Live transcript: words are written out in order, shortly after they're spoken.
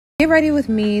Get ready with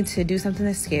me to do something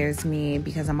that scares me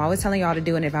because I'm always telling y'all to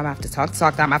do it. And if I'm have to talk the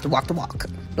talk, I'm have to walk the walk.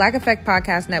 Black Effect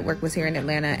Podcast Network was here in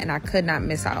Atlanta and I could not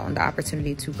miss out on the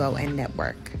opportunity to go and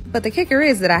network. But the kicker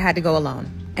is that I had to go alone.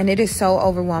 And it is so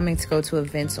overwhelming to go to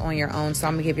events on your own. So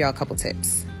I'm gonna give y'all a couple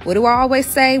tips. What do I always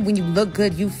say? When you look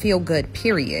good, you feel good,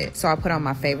 period. So I put on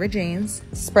my favorite jeans,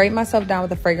 sprayed myself down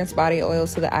with a fragrance body oil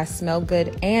so that I smell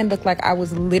good and looked like I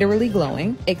was literally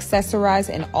glowing,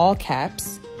 accessorized in all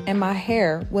caps, and my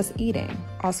hair was eating.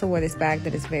 Also wore this bag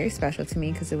that is very special to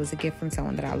me because it was a gift from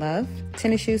someone that I love.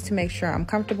 Tennis shoes to make sure I'm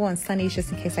comfortable, and sunnies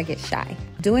just in case I get shy.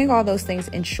 Doing all those things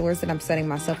ensures that I'm setting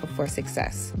myself up for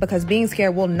success because being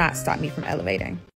scared will not stop me from elevating.